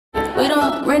We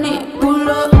don't rent it, pull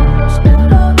up.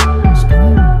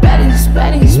 Baddies,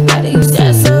 baddies, baddies,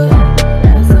 that's up.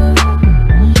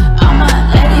 All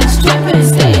my ladies trapping,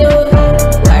 stay up.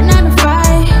 Work 9 to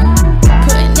 5,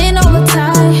 putting in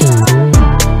overtime.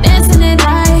 Dancing at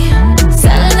night,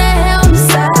 selling that hell on the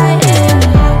side,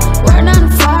 yeah. Work 9 to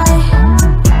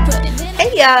 5, putting in.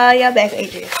 Hey y'all back with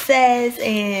Adrian Says,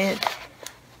 and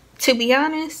to be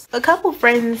honest, a couple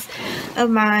friends of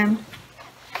mine,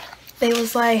 they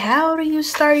was like, how do you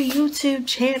start a YouTube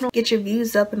channel, get your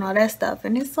views up and all that stuff?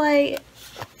 And it's like,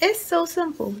 it's so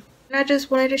simple. And I just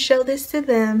wanted to show this to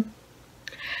them.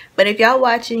 But if y'all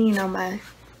watching, you know, my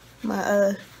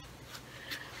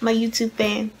YouTube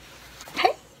fan,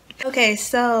 hey. Okay,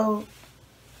 so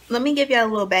let me give y'all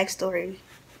a little backstory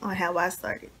on how I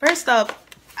started. First off,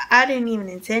 I didn't even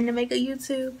intend to make a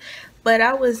YouTube, but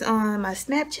I was on my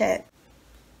Snapchat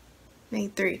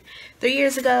maybe 3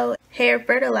 years ago. Hair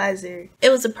fertilizer.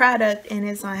 It was a product and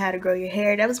it's on how to grow your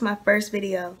hair. That was my first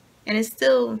video, and it's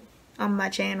still on my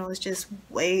channel. It's just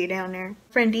way down there.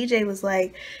 Friend DJ was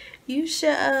like, you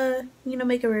should you know,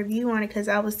 make a review on it, because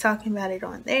I was talking about it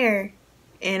on there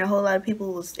and a whole lot of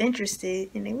people was interested,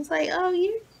 and they was like, oh,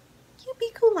 you'd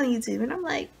be cool on YouTube. And I'm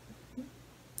like,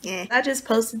 yeah. I just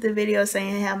posted the video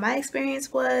saying how my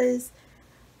experience was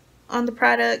on the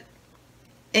product,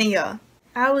 and y'all,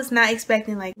 I was not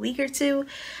expecting like a week or two.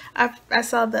 I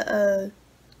saw the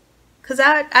cause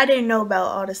I didn't know about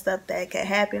all the stuff that could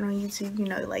happen on YouTube, you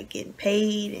know, like getting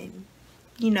paid and,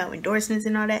 you know, endorsements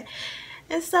and all that.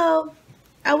 And so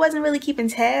I wasn't really keeping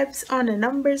tabs on the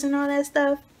numbers and all that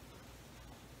stuff.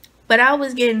 But I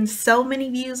was getting so many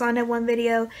views on that one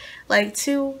video. Like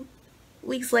 2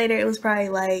 weeks later, it was probably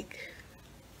like,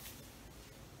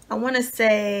 I want to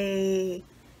say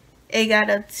it got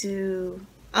up to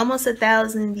almost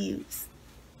 1,000 views.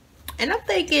 And I'm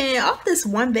thinking, off this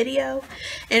one video,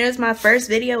 and it was my first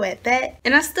video at that,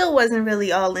 and I still wasn't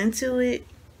really all into it.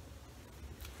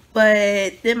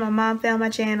 But then my mom found my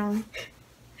channel,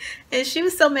 and she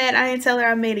was so mad I didn't tell her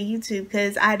I made a YouTube,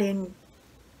 because I really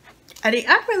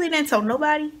didn't tell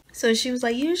nobody. So she was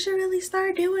like, you should really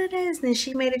start doing this. And then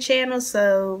she made a channel,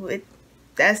 so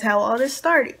that's how all this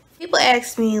started. People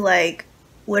ask me like,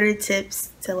 what are tips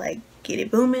to like get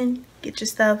it booming, get your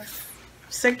stuff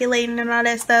circulating and all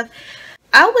that stuff.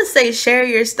 I would say share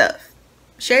your stuff.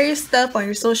 Share your stuff on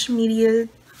your social media,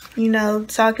 you know,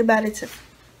 talk about it to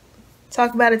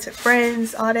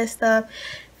friends, all that stuff.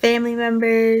 Family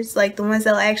members, like the ones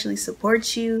that will actually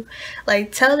support you.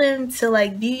 Like, tell them to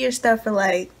like view your stuff for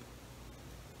like,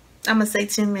 I'm gonna say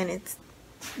 2 minutes.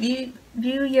 View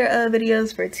your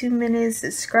videos for 2 minutes,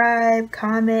 subscribe,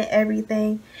 comment,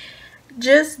 everything.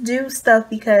 Just do stuff,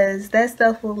 because that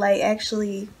stuff will like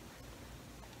actually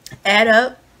add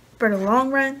up for the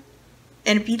long run.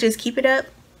 And if you just keep it up,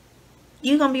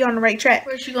 you're gonna be on the right track. Of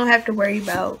course, you're gonna have to worry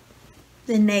about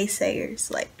the naysayers,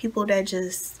 like people that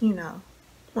just, you know,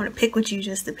 want to pick with you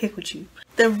just to pick with you.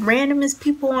 The randomest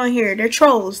people on here, they're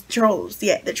trolls.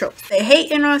 Yeah, they're trolls. They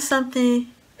hating on something,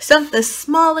 the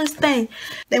smallest thing.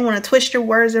 They want to twist your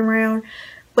words around.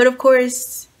 But of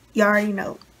course, you already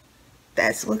know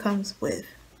that's what comes with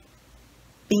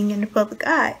being in the public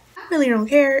eye. I really don't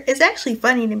care. It's actually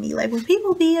funny to me. Like when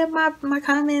people be in my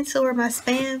comments or my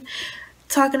spam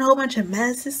talking a whole bunch of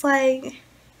mess, it's like,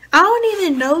 I don't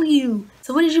even know you.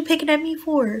 So what is you picking at me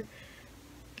for?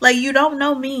 Like, you don't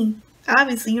know me.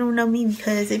 Obviously, you don't know me,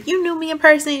 because if you knew me in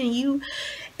person and you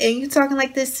talking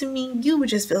like this to me, you would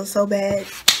just feel so bad.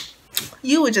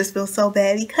 You would just feel so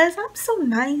bad, because I'm so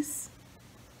nice.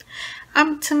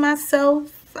 I'm to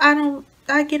myself.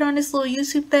 I get on this little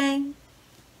YouTube thing.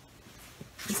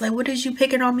 It's like, what is you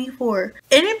picking on me for?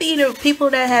 And it be the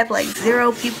people that have like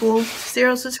 0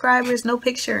 subscribers, no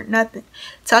picture, nothing,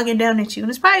 talking down at you. And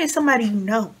it's probably somebody you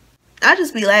know. I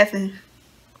just be laughing,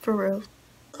 for real.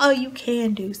 Oh, you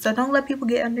can do. So don't let people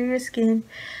get under your skin.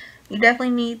 You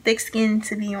definitely need thick skin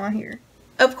to be on here.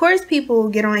 Of course, people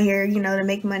get on here, you know, to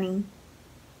make money.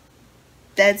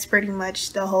 That's pretty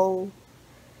much the whole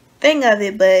thing of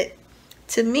it. But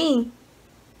to me,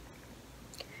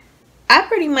 I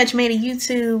pretty much made a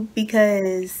YouTube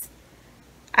because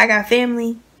I got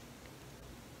family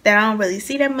that I don't really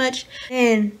see that much.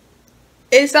 And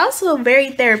it's also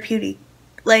very therapeutic.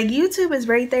 Like, YouTube is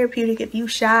very therapeutic. If you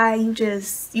shy, you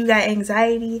got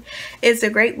anxiety, it's a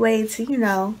great way to, you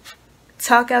know,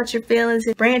 talk out your feelings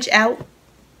and branch out.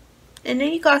 And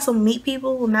then you can also meet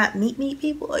people. Well, not meet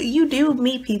people. You do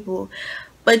meet people,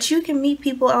 but you can meet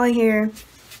people on here.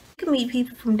 You can meet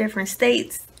people from different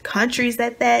states, countries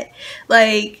at that.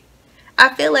 Like,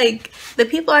 I feel like the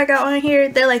people I got on here,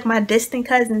 they're like my distant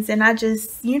cousins, and I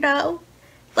just, you know,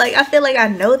 Like, I feel like I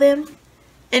know them.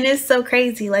 And it's so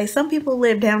crazy. Like, some people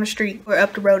live down the street or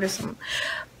up the road or something.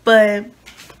 But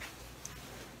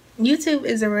YouTube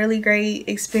is a really great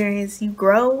experience. You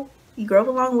grow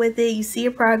along with it. You see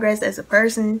your progress as a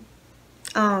person.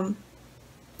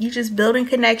 You just building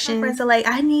connections. My friends are like,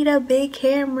 I need a big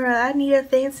camera, I need a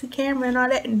fancy camera and all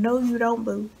that. No, you don't,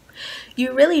 boo.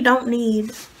 You really don't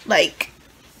need like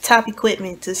top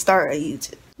equipment to start a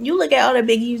YouTube. You look at all the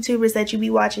big YouTubers that you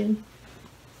be watching,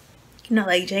 you know,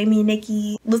 like Jamie and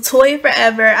Nikki, Latoya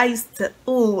Forever. I used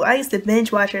to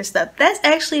binge watch her stuff. That's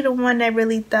actually the one that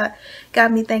really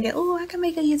got me thinking, oh, I can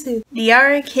make a YouTube.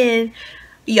 Diara and Ken,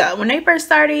 yeah, when they first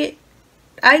started,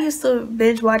 I used to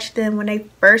binge watch them when they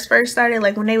first started,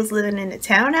 like when they was living in the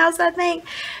townhouse, I think.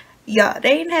 Yeah,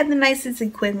 they didn't have the nicest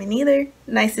equipment either,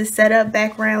 nicest setup,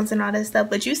 backgrounds and all that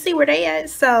stuff, but you see where they at.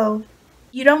 So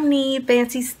you don't need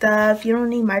fancy stuff, you don't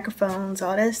need microphones,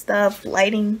 all that stuff,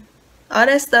 lighting, all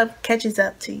that stuff catches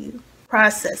up to you.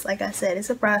 Process, like I said,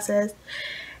 it's a process.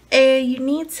 And you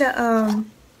need to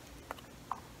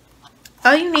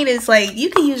all you need is, like,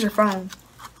 you can use your phone.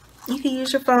 You can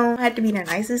use your phone. It have to be the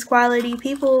nicest quality.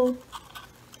 People,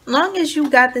 long as you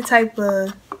got the type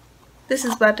of, this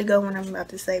is about to go when I'm about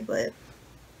to say, but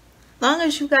long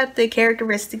as you got the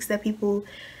characteristics that people,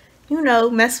 you know,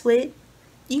 mess with,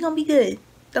 you're gonna be good.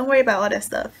 Don't worry about all that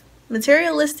stuff.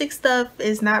 Materialistic stuff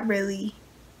is not really,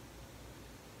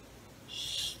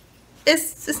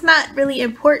 it's not really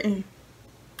important.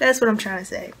 That's what I'm trying to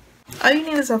say. All you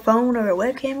need is a phone or a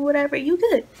webcam or whatever, you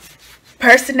good.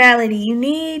 Personality, you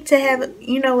need to have,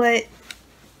 you know what,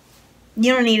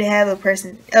 you don't need to have a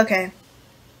person, okay,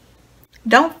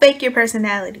 don't fake your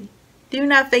personality. Do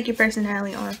not fake your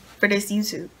personality for this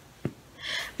YouTube,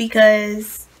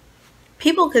 because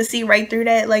people could see right through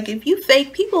that. Like, if you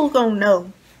fake, people gonna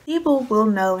know. People will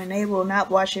know, and they will not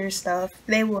watch your stuff.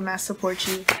 They will not support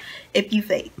you if you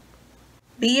fake.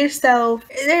 Be yourself.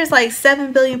 There's like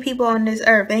 7 billion people on this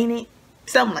earth, ain't it?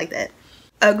 Something like that.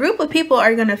 A group of people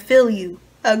are going to feel you.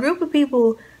 A group of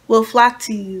people will flock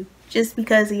to you just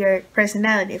because of your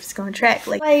personality, if it's going to track.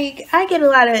 Like, I get a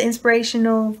lot of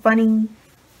inspirational, funny,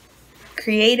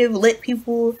 creative, lit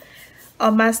people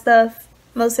on my stuff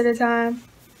most of the time.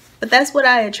 But that's what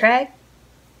I attract.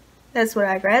 That's what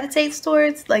I gravitate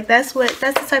towards. Like, that's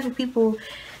the type of people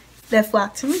that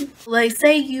flock to me. Like,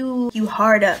 say you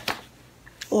hard up,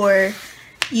 or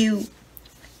you,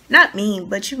 not mean,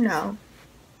 but you know,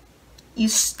 you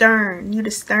stern, you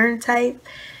the stern type,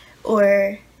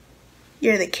 or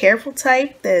you're the careful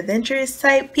type, the adventurous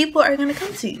type, people are gonna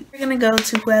come to you. They're gonna go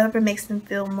to whoever makes them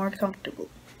feel more comfortable.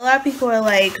 A lot of people are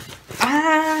like,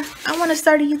 I want to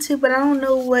start a YouTube, but I don't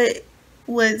know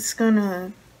what's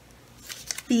gonna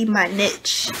be my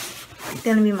niche,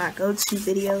 gonna be my go-to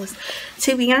videos.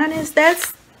 To be honest,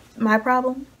 that's my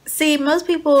problem. See, most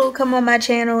people come on my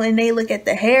channel and they look at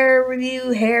the hair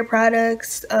review, hair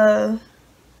products,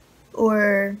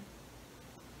 or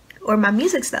my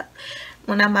music stuff.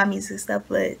 Well, not my music stuff,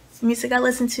 but music I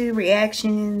listen to,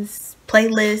 reactions,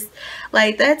 playlists.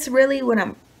 Like, that's really what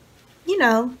I'm, you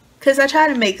know, because I tried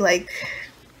to make like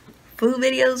food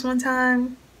videos one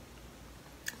time.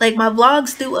 Like, my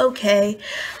vlogs do okay,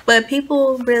 but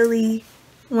people really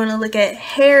want to look at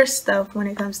hair stuff when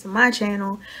it comes to my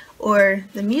channel, or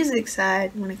the music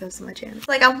side when it comes to my channel.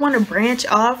 Like, I want to branch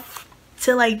off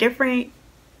to like different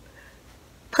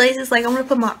places. Like, I want to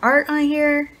put my art on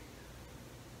here,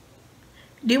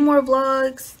 do more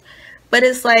vlogs, but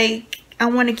it's like I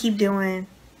want to keep doing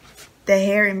the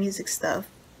hair and music stuff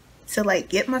to like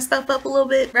get my stuff up a little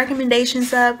bit.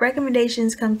 Recommendations up.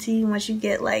 Recommendations come to you once you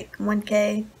get like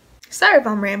 1K. Sorry if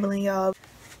I'm rambling, y'all.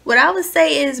 What I would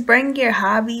say is bring your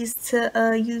hobbies to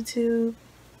YouTube.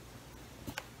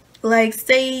 Like,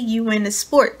 say you into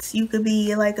sports, you could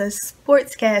be like a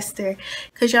sportscaster,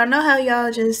 because y'all know how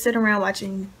y'all just sit around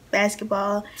watching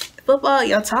basketball, football,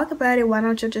 y'all talk about it. Why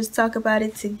don't you just talk about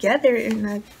it together?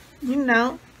 And you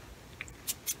know,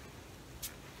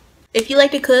 if you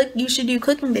like to cook, you should do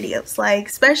cooking videos. Like,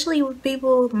 especially with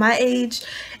people my age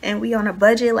and we on a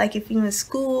budget. Like, if you in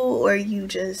school, or you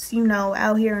just, you know,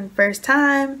 out here on the first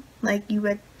time, like you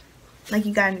got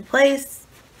a new place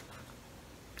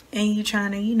and you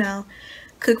trying to, you know,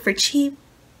 cook for cheap,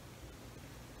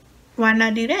 why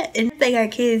not do that? And if they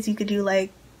got kids, you could do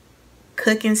like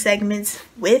cooking segments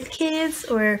with kids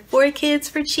or for kids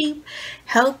for cheap,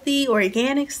 healthy,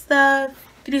 organic stuff.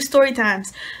 You do story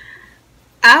times.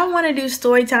 I want to do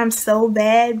story time so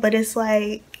bad, but it's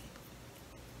like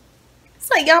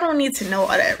y'all don't need to know all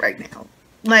that right now.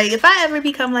 Like, if I ever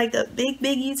become like a big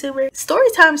YouTuber,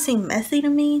 story times seem messy to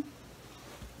me,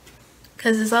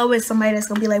 Cause there's always somebody that's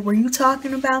gonna be like, were you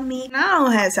talking about me? And I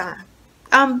don't have time.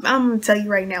 I'm gonna tell you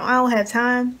right now, I don't have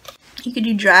time. You could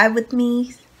do drive with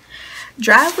me.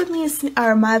 Drive with me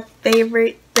are my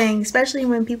favorite thing, especially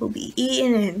when people be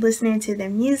eating and listening to their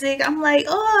music. I'm like,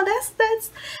 oh, that's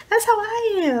how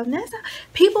I am. That's how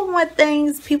people want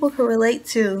things people can relate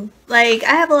to. Like,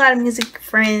 I have a lot of music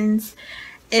friends,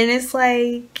 and it's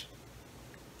like,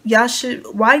 y'all should,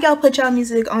 why y'all put y'all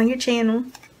music on your channel,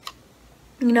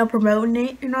 you know, promoting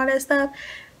it and all that stuff,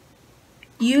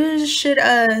 you should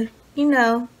you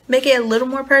know, make it a little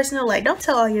more personal. Like, don't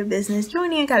tell all your business. You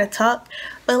ain't even gotta talk,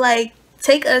 but like,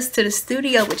 take us to the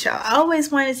studio with y'all. I always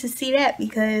wanted to see that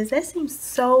because that seems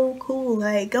so cool.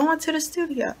 Like, going to the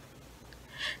studio,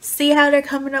 see how they're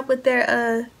coming up with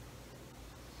their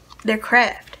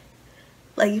craft.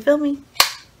 Like, you feel me?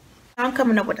 I'm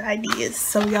coming up with ideas,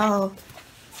 so y'all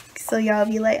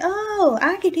be like, oh,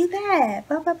 I could do that.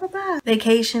 Blah, blah, blah, blah.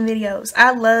 Vacation videos.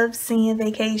 I love seeing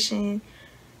vacation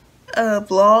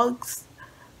vlogs.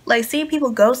 Like, seeing people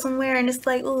go somewhere and it's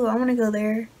like, oh, I want to go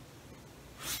there.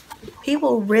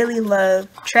 People really love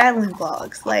traveling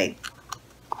vlogs. Like,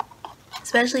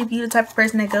 especially if you're the type of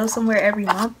person that goes somewhere every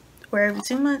month or every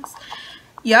 2 months,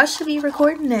 y'all should be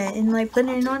recording that and like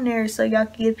putting it on there so y'all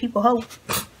can give people hope.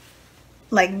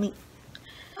 Like me. You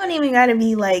don't even gotta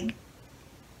be like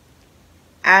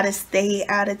out of state,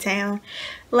 out of town.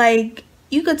 Like,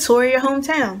 you could tour your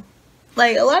hometown.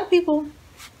 Like, a lot of people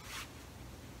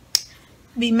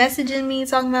be messaging me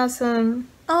talking about some,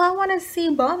 oh, I want to see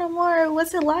Baltimore.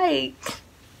 What's it like?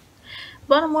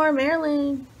 Baltimore,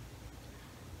 Maryland.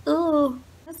 Ooh.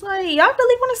 It's like, y'all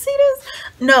really want to see this?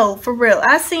 No, for real.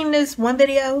 I seen this one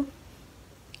video.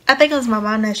 I think it was my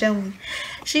mom that showed me.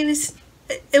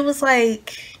 It was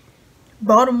like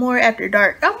Baltimore after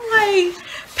dark. I'm like,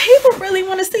 people really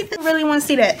want to see that. Really want to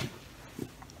see that.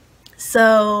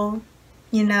 So,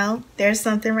 you know, there's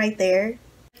something right there.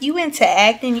 If you into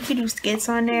acting, you can do skits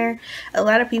on there. A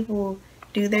lot of people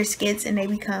do their skits and they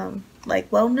become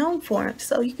like well known for them.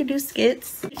 So you could do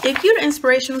skits. If you're the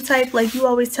inspirational type, like you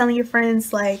always telling your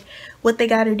friends like what they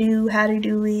gotta do, how to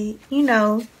do it, you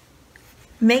know,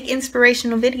 make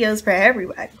inspirational videos for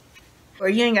everybody. Or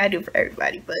you ain't gotta do it for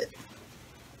everybody,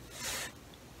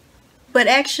 but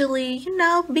actually, you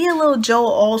know, be a little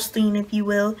Joel Osteen, if you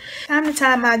will. Time to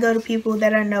time I go to people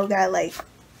that I know got like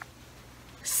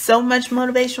so much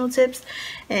motivational tips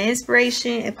and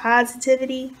inspiration and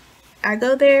positivity. I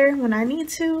go there when I need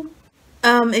to.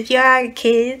 If y'all got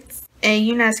kids and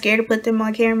you're not scared to put them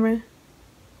on camera,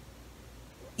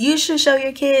 you should show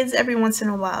your kids every once in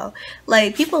a while.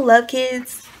 Like, people love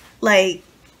kids. Like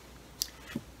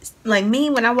me,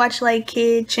 when I watch like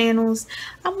kid channels,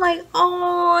 I'm like,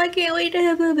 oh, I can't wait to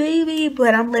have a baby.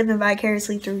 But I'm living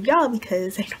vicariously through y'all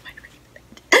because ain't nobody ready for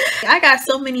that. I got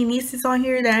so many nieces on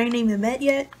here that I ain't even met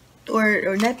yet,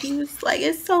 or nephews. Like,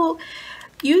 it's so,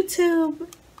 YouTube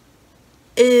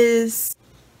is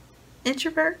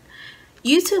introvert.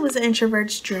 YouTube is an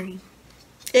introvert's dream.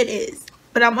 It is.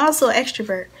 But I'm also an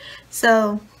extrovert.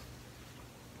 So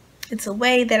it's a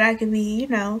way that I can be, you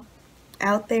know,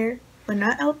 out there, but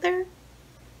not out there.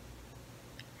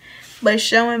 But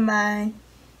showing my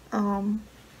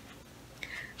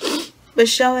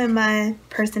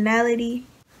personality.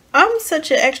 I'm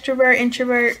such an extrovert,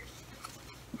 introvert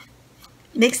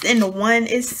mixed into one.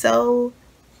 Is so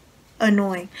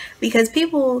annoying because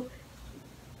people,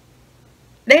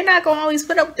 they're not gonna always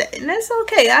put up with that, and that's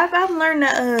okay. I've learned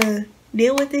to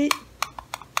deal with it.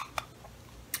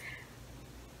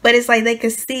 But it's like they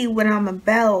can see what I'm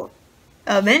about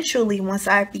eventually once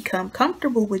I become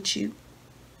comfortable with you.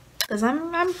 Because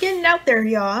I'm getting out there,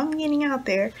 y'all. I'm getting out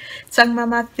there. Talking about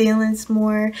my feelings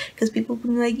more. Because people be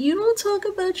like, you don't talk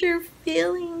about your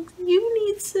feelings. You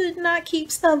need to not keep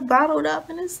stuff bottled up.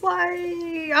 And it's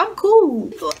like, I'm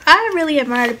cool. I really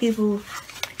admire the people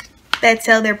that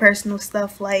tell their personal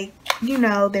stuff. Like, you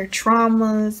know, their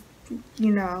traumas,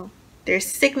 you know, their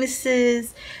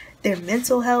sicknesses, their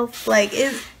mental health. Like,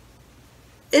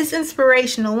 it's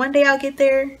inspirational. One day I'll get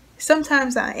there.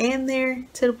 Sometimes I am there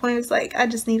to the point it's like I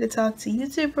just need to talk to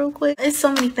YouTube real quick. There's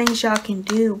so many things y'all can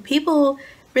do. People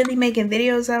really making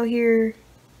videos out here.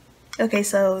 Okay,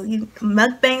 so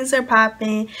mukbangs are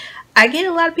popping. I get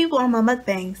a lot of people on my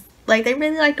mukbangs. Like, they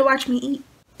really like to watch me eat.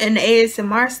 And the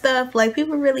ASMR stuff, like,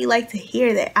 people really like to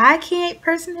hear that. I can't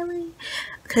personally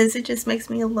because it just makes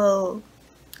me a little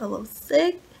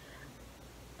sick.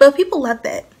 But people love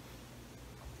that.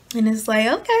 And it's like,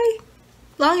 okay,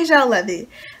 as long as y'all love it.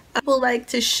 People like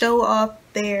to show off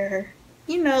their,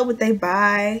 you know, what they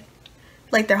buy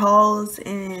like their hauls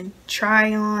and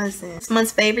try-ons and this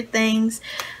month's favorite things,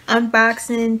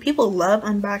 unboxing. People love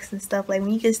unboxing stuff. Like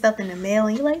when you get stuff in the mail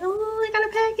and you're like, oh, I got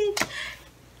a package.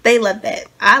 They love that.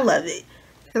 I love it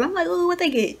because I'm like, oh, what they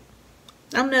get?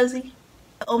 I'm nosy.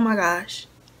 Oh my gosh,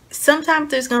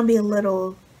 sometimes there's gonna be a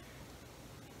little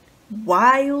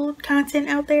wild content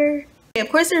out there. Yeah, of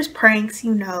course there's pranks,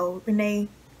 you know, and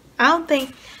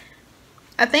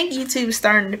I think YouTube is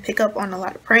starting to pick up on a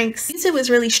lot of pranks. YouTube is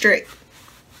really strict.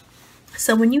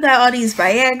 So when you got all these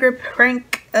Viagra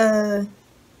prank,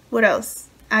 what else?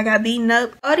 I got beaten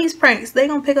up. All these pranks, they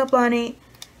gonna pick up on it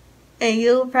and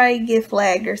you'll probably get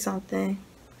flagged or something.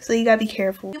 So you gotta be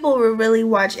careful. People will really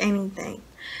watch anything.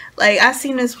 Like I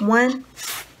seen this one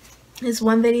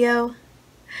video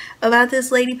about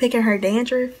this lady picking her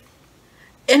dandruff.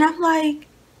 And I'm like,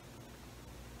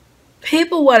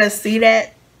 people wanna see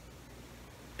that.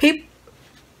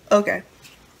 Okay.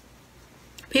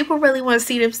 People really want to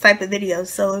see this type of videos.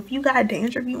 So if you got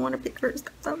dandruff, you want to pick her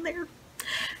stuff on there,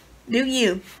 do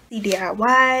you. See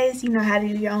DIYs, you know how to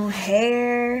do your own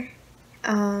hair,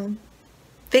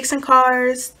 fixing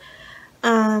cars,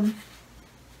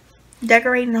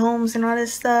 decorating homes and all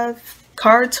this stuff,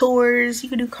 car tours. You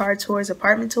can do car tours,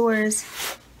 apartment tours.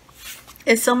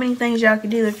 It's so many things y'all can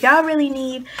do. If y'all really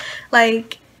need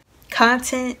like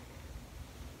content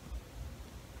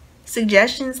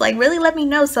suggestions, like really let me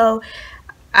know so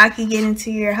I can get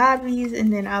into your hobbies,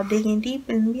 and then I'll dig in deep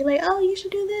and be like, oh, you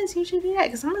should do this, you should do that,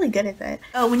 because I'm really good at that.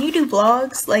 Oh, when you do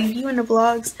vlogs, like if you into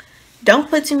vlogs, don't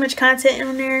put too much content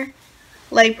on there.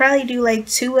 Like probably do like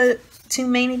two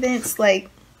main events, like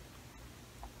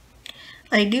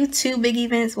do 2 big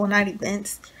events, well not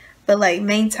events, but like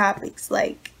main topics,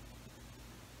 like,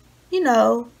 you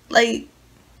know, like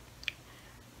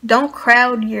don't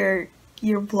crowd your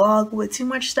vlog with too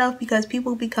much stuff because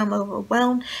people become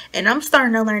overwhelmed, and I'm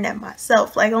starting to learn that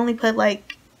myself. Like only put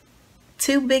like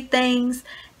 2 big things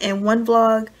in one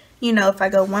vlog, you know, if I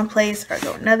go one place or I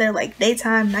go another, like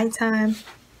daytime, nighttime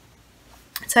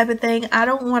type of thing. I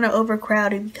don't want to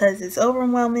overcrowd it because it's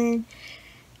overwhelming,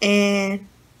 and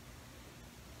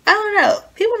I don't know,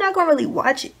 people not gonna really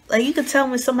watch it. Like you can tell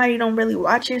when somebody don't really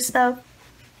watch your stuff,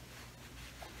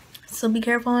 so be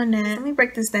careful on that. Let me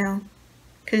break this down,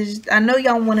 because I know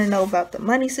y'all want to know about the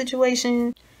money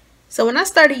situation. So when I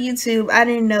started YouTube, I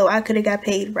didn't know I could have got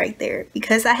paid right there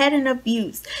because I had enough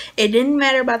views. It didn't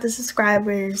matter about the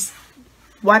subscribers,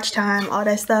 watch time, all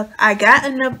that stuff. I got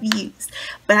enough views,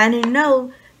 but I didn't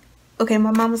know. Okay,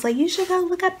 my mom was like, you should go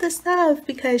look up this stuff,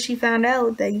 because she found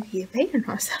out that you get paid and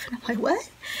all stuff. And I'm like, what?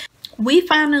 We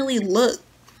finally looked,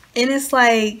 and it's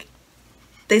like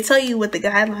they tell you what the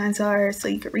guidelines are so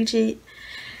you can reach it.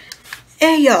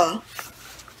 And y'all,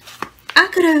 I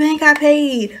could have been got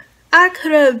paid. I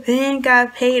could have been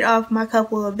got paid off my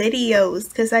couple of videos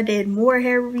because I did more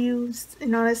hair reviews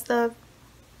and all that stuff.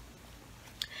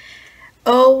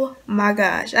 Oh my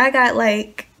gosh, I got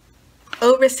like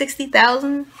over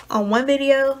 60,000 on one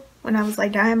video when I was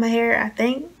like dyeing my hair. I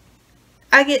think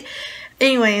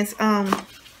anyways, I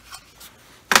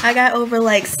got over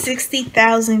like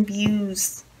 60,000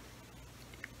 views,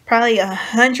 probably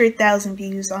 100,000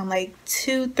 views on like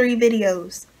 2-3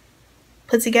 videos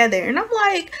put together. And I'm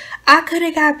like, I could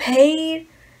have got paid.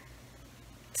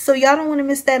 So y'all don't want to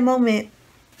miss that moment.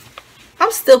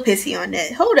 I'm still pissy on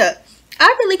that. Hold up, I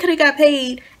really could have got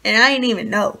paid and I didn't even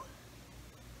know.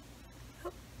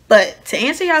 But to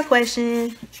answer y'all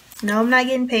question, no, I'm not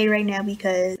getting paid right now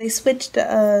because they switched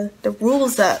the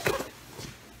rules up.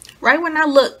 Right when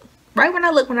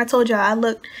I told y'all I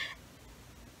looked,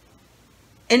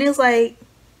 and it was like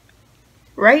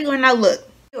right when I looked,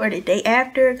 or the day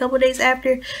after, a couple days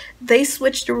after, they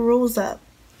switched the rules up.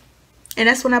 And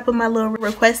that's when I put my little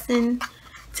request in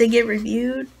to get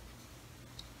reviewed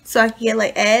so I could get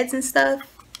like ads and stuff.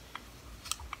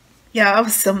 Yeah, I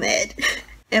was so mad.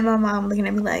 And my mom looking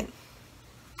at me like,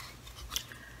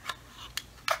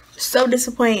 so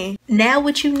disappointing. Now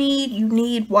what you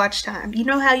need watch time. You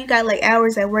know how you got like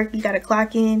hours at work, you got to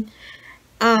clock in.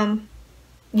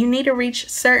 You need to reach a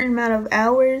certain amount of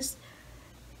hours,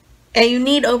 and you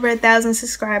need over 1,000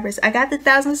 subscribers. I got the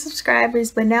 1,000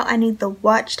 subscribers, but now I need the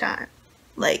watch time.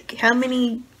 Like how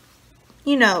many,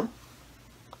 you know,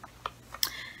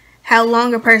 how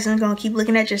long a person is gonna keep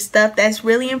looking at your stuff. That's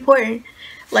really important.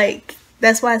 Like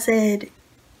that's why I said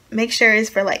make sure it's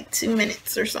for like 2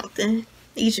 minutes or something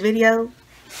each video.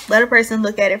 Let a person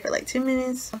look at it for like 2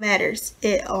 minutes. It matters.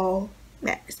 It all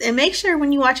matters. And make sure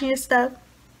when you're watching your stuff,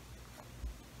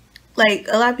 like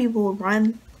a lot of people will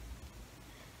run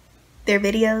their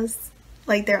videos,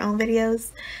 like their own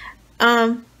videos.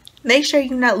 Make sure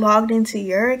you're not logged into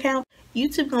your account.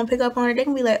 YouTube gonna pick up on it. They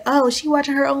can be like, oh, she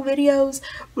watching her own videos,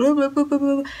 blah, blah, blah, blah,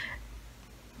 blah.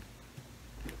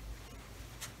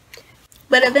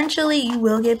 But eventually you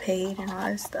will get paid and all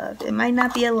that stuff. It might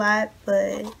not be a lot,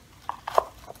 but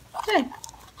hey,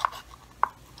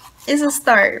 it's a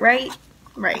start, right?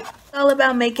 Right. It's all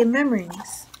about making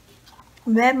memories.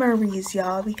 Memories,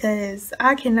 y'all, because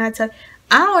I cannot tell.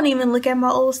 I don't even look at my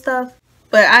old stuff,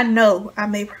 but I know I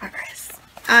made progress.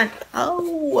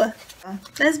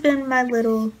 That's been my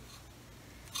little,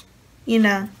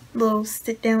 little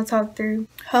sit down talk through.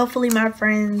 Hopefully my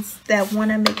friends that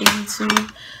want to make a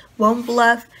YouTube won't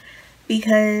bluff,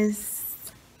 because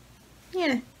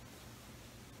yeah,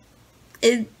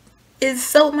 it's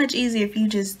so much easier if you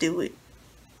just do it.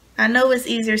 I know it's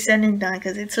easier said than done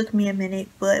because it took me a minute,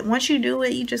 but once you do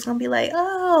it, you just gonna be like,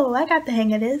 oh, I got the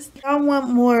hang of this. If I want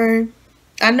more,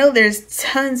 I know there's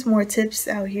tons more tips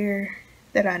out here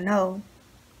that I know,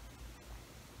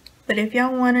 but if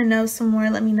y'all want to know some more,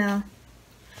 let me know.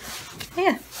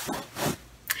 Yeah,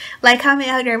 like, comment,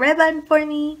 hug that red button for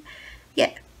me.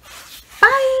 Yeah,